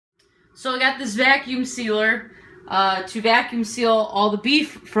So I got this vacuum sealer to vacuum seal all the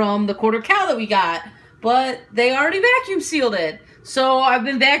beef from the quarter cow that we got, but they already vacuum sealed it. So I've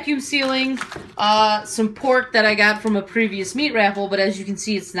been vacuum sealing some pork that I got from a previous meat raffle, but as you can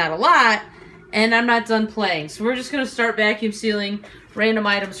see, it's not a lot, and I'm not done playing. So we're just gonna start vacuum sealing random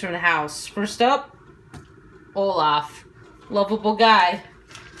items from the house. First up, Olaf, lovable guy.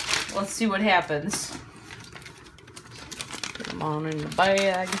 Let's see what happens. Get him on in the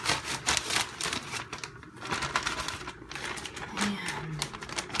bag.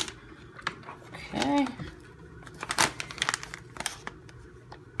 Okay.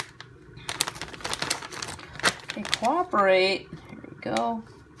 Okay, cooperate. Here we go.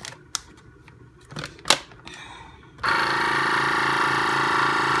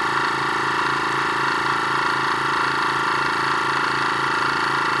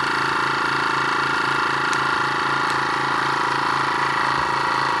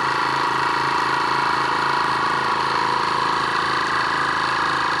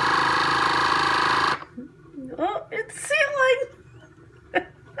 Oh, it's sealing!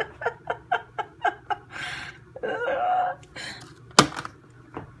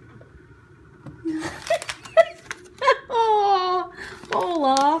 Oh,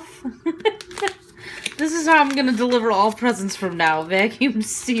 Olaf. This is how I'm gonna deliver all presents from now. Vacuum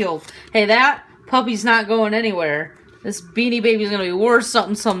sealed. Hey, that puppy's not going anywhere. This Beanie Baby's gonna be worth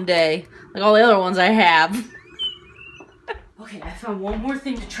something someday. Like all the other ones I have. Okay, I found one more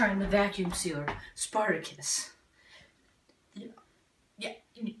thing to try in the vacuum sealer. Spartacus. Yeah,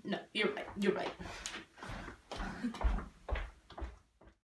 no, you're right.